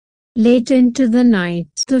Late into the night,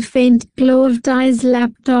 the faint glow of Tae's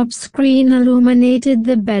laptop screen illuminated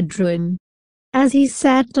the bedroom. As he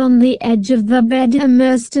sat on the edge of the bed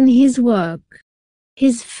immersed in his work,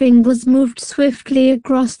 his fingers moved swiftly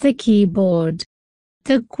across the keyboard,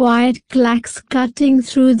 the quiet clicks cutting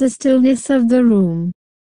through the stillness of the room.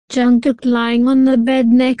 Jungkook, lying on the bed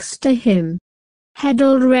next to him, had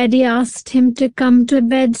already asked him to come to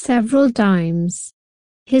bed several times,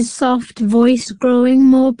 his soft voice growing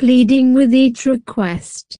more pleading with each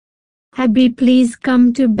request. "Abby, please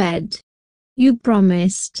come to bed. You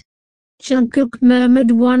promised." Jungkook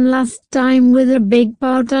murmured one last time with a big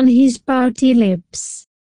pout on his pouty lips,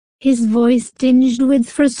 his voice tinged with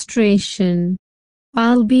frustration.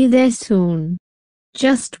 "I'll be there soon.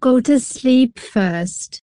 Just go to sleep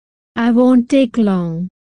first. I won't take long."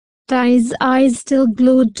 Tae's eyes, still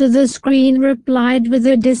glued to the screen, replied with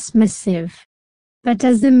a dismissive. But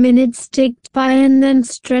as the minutes ticked by and then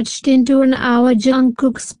stretched into an hour,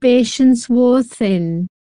 Jungkook's patience wore thin.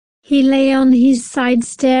 He lay on his side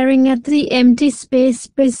staring at the empty space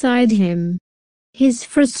beside him, his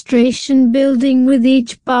frustration building with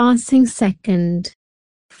each passing second.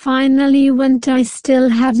 Finally, when Tae still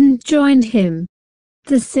hadn't joined him,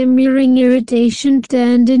 the simmering irritation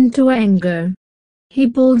turned into anger. He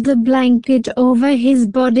pulled the blanket over his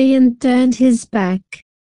body and turned his back,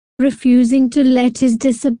 refusing to let his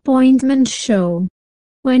disappointment show.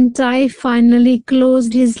 When Tae finally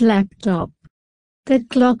closed his laptop, the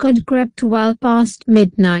clock had crept well past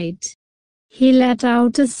midnight. He let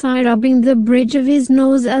out a sigh, rubbing the bridge of his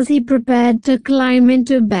nose as he prepared to climb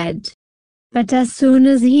into bed. But as soon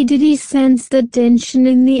as he did, he sensed the tension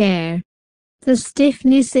in the air, the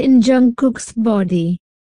stiffness in Jungkook's body.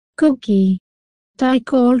 "Cookie," Tae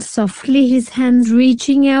called softly, his hands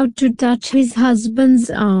reaching out to touch his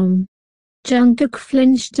husband's arm. Jungkook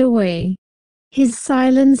flinched away, his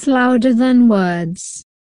silence louder than words.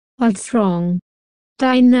 "What's wrong?"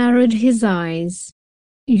 Tae narrowed his eyes.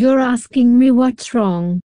 "You're asking me what's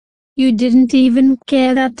wrong? You didn't even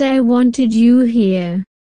care that I wanted you here.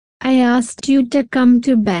 I asked you to come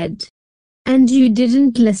to bed, and you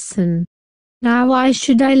didn't listen. Now why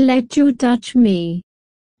should I let you touch me?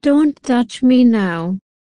 Don't touch me now."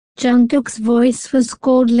 Jungkook's voice was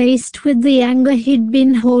cold, laced with the anger he'd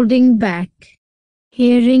been holding back.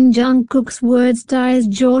 Hearing Jungkook's words, Tae's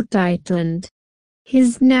jaw tightened,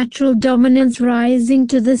 his natural dominance rising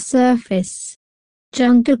to the surface.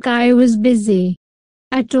 "Jungkook, I was busy.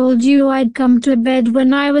 I told you I'd come to bed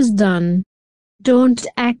when I was done. Don't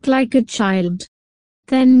act like a child.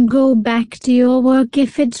 Then go back to your work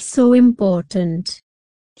if it's so important."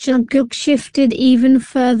 Jungkook shifted even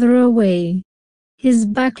further away, his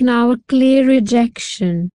back now a clear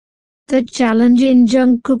rejection. The challenge in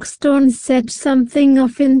Jungkook's tone set something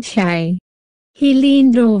off in Tae. He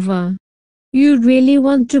leaned over. "You really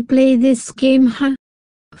want to play this game, huh?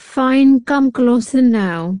 Fine, come closer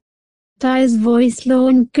now." Tae's voice low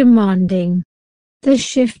and commanding, the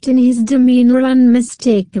shift in his demeanor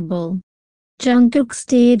unmistakable. Jungkook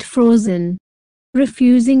stayed frozen,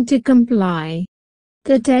 refusing to comply.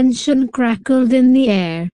 The tension crackled in the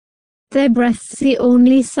air, their breaths the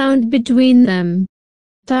only sound between them.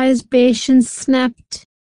 Tae's patience snapped.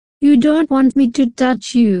 "You don't want me to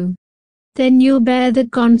touch you? Then you'll bear the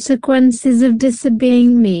consequences of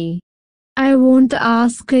disobeying me. I won't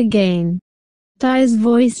ask again." Tae's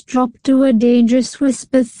voice dropped to a dangerous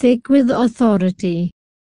whisper, thick with authority.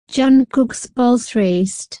 Jungkook's pulse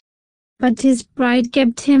raced, but his pride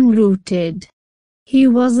kept him rooted. He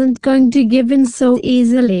wasn't going to give in so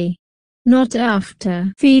easily, not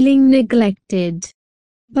after feeling neglected.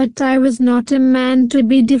 But I was not a man to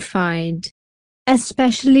be defied,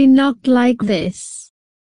 especially not like this.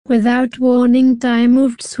 Without warning, Tae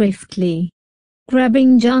moved swiftly,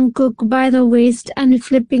 grabbing Jungkook by the waist and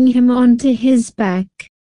flipping him onto his back.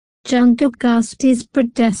 Jungkook gasped, his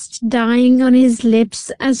protest dying on his lips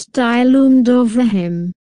as Tae loomed over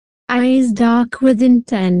him, eyes dark with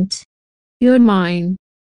intent. "You're mine,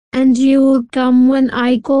 and you will come when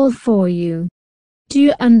I call for you. Do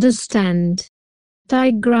you understand?"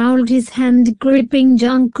 Tae growled, his hand gripping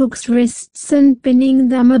Jungkook's wrists and pinning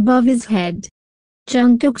them above his head.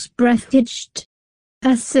 Jungkook's breath hitched,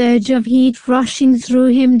 a surge of heat rushing through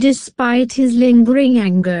him despite his lingering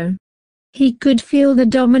anger. He could feel the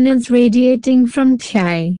dominance radiating from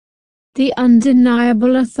Tae, the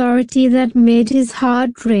undeniable authority that made his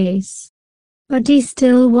heart race. But he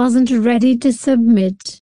still wasn't ready to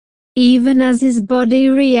submit, even as his body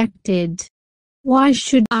reacted. "Why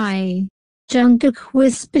should I?" Jungkook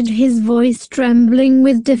whispered, his voice trembling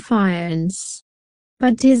with defiance,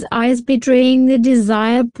 but his eyes betraying the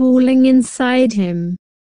desire pooling inside him.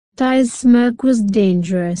 Tae's smirk was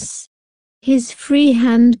dangerous. His free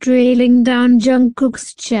hand trailing down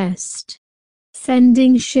Jungkook's chest,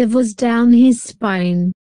 sending shivers down his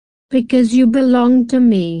spine. Because you belong to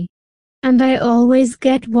me. And I always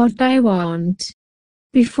get what I want.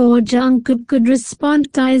 Before Jungkook could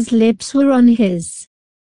respond, Tae's lips were on his,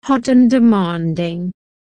 hot and demanding,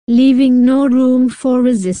 leaving no room for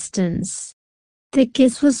resistance. The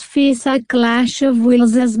kiss was fierce, a clash of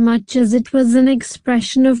wills as much as it was an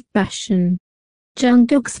expression of passion.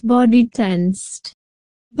 Jungkook's body tensed.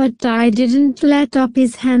 But Tae didn't let up,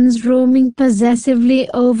 his hands roaming possessively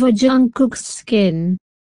over Jungkook's skin,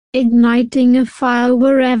 igniting a fire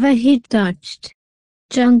wherever he touched.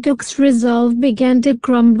 Jungkook's resolve began to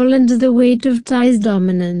crumble under the weight of Tae's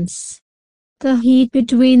dominance, the heat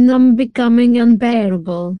between them becoming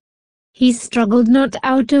unbearable. He struggled not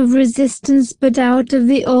out of resistance but out of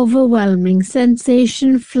the overwhelming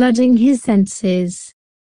sensation flooding his senses.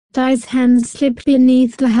 Tae's hand slipped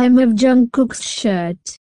beneath the hem of Jungkook's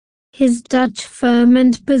shirt, his touch firm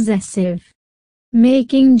and possessive,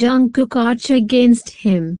 making Jungkook arch against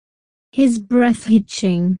him, his breath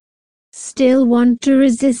hitching. Still want to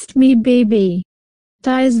resist me, baby?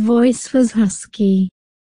 Tae's voice was husky,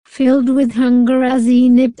 filled with hunger as he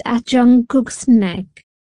nipped at Jungkook's neck,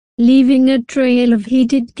 leaving a trail of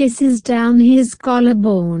heated kisses down his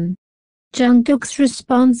collarbone. Jungkook's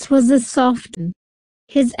response was a soft,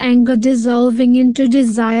 his anger dissolving into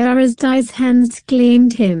desire as Tae's hands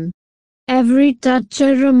claimed him, every touch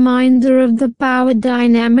a reminder of the power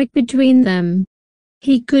dynamic between them.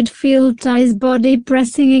 He could feel Tae's body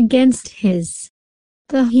pressing against his,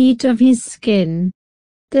 the heat of his skin,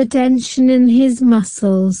 the tension in his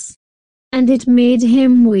muscles, and it made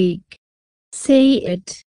him weak. Say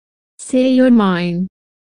it. Say you're mine.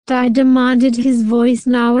 Tae demanded, his voice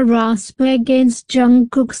now a rasp against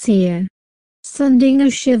Jungkook's ear, sending a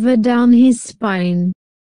shiver down his spine.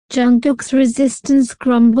 Jungkook's resistance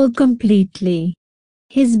crumbled completely,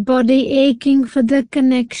 his body aching for the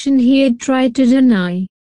connection he had tried to deny.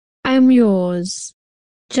 I'm yours,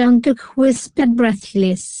 Jungkook whispered,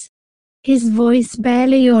 breathless, his voice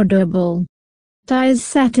barely audible. Tae's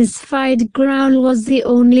satisfied growl was the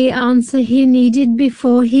only answer he needed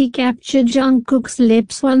before he captured Jungkook's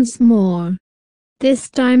lips once more. This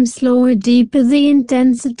time slower, deeper, the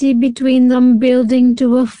intensity between them building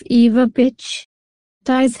to a fever pitch.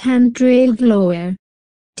 Tae's hand trailed lower,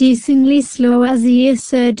 teasingly slow as he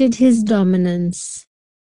asserted his dominance,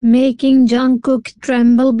 making Jungkook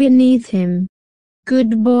tremble beneath him.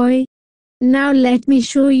 Good boy. Now let me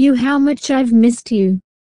show you how much I've missed you.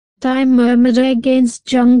 Tae murmured against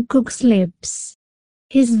Jungkook's lips,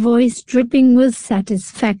 his voice dripping with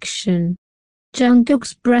satisfaction.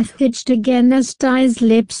 Jungkook's breath hitched again as Tae's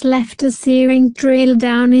lips left a searing trail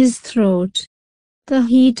down his throat, the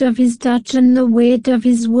heat of his touch and the weight of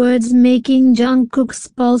his words making Jungkook's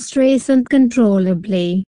pulse race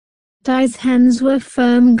uncontrollably. Tae's hands were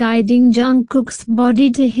firm, guiding Jungkook's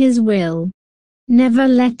body to his will, never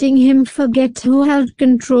letting him forget who held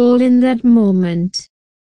control in that moment.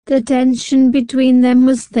 The tension between them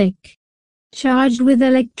was thick, charged with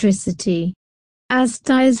electricity, as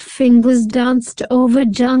Tae's fingers danced over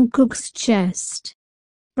Jungkook's chest,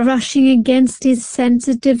 brushing against his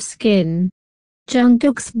sensitive skin.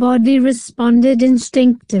 Jungkook's body responded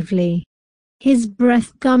instinctively, his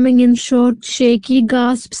breath coming in short, shaky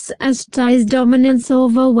gasps as Tae's dominance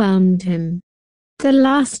overwhelmed him. The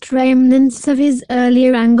last remnants of his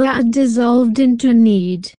earlier anger had dissolved into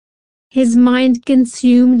need, his mind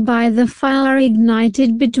consumed by the fire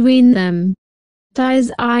ignited between them.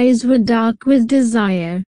 Tae's eyes were dark with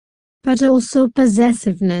desire, but also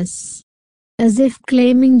possessiveness, as if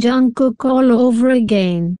claiming Jungkook all over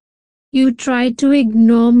again. You tried to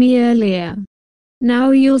ignore me earlier.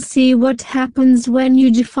 Now you'll see what happens when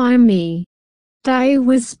you defy me. Tae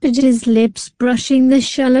whispered, his lips brushing the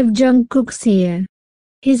shell of Jungkook's ear.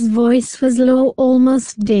 His voice was low,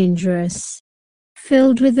 almost dangerous,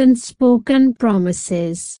 filled with unspoken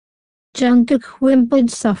promises. Jungkook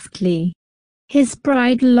whimpered softly, his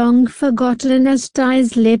pride long forgotten as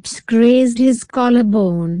Tae's lips grazed his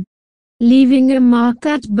collarbone, leaving a mark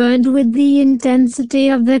that burned with the intensity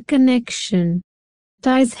of the connection.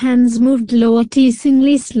 Tae's hands moved lower,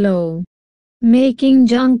 teasingly slow, making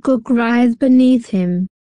Jungkook writhe beneath him,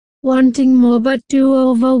 wanting more but too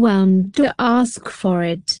overwhelmed to ask for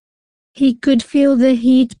it. He could feel the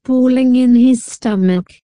heat pooling in his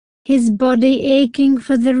stomach, his body aching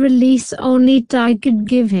for the release only Tae could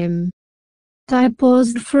give him. Tae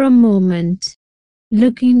paused for a moment,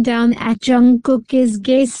 looking down at Jungkook, his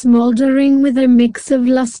gaze smoldering with a mix of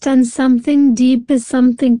lust and something deeper,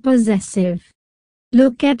 something possessive.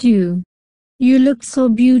 Look at you. You look so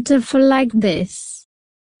beautiful like this.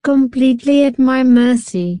 Completely at my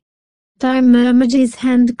mercy. Tae murmured, his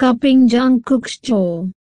hand cupping Jungkook's jaw,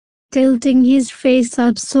 tilting his face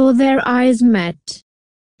up so their eyes met.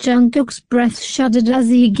 Jungkook's breath shuddered as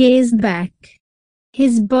he gazed back,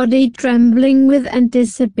 his body trembling with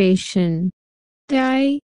anticipation.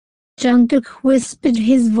 Tae, Jungkook whispered,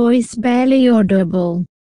 his voice barely audible,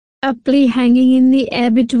 a plea hanging in the air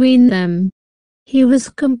between them. He was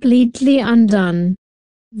completely undone,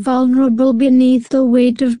 vulnerable beneath the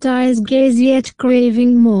weight of Tae's gaze, yet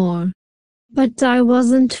craving more. But Tae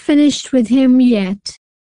wasn't finished with him yet.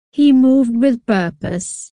 He moved with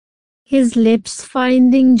purpose, his lips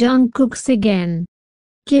finding Jungkook's again,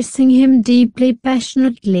 kissing him deeply,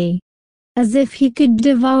 passionately, as if he could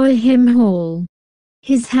devour him whole.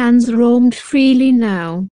 His hands roamed freely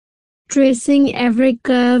now, tracing every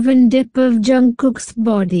curve and dip of Jungkook's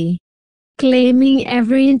body, claiming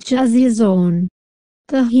every inch as his own.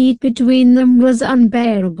 The heat between them was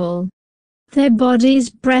unbearable. Their bodies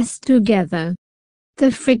pressed together,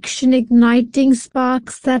 the friction igniting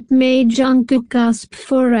sparks that made Jungkook gasp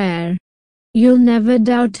for air. You'll never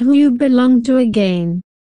doubt who you belong to again.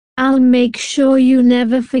 I'll make sure you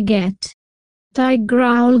never forget. Tae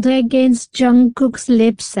growled against Jungkook's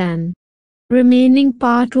lips, and remaining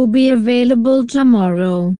part will be available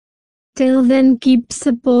tomorrow. Till then, keep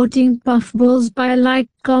supporting Puffballs by like,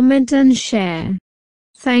 comment and share.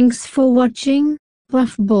 Thanks for watching,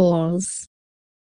 Puffballs.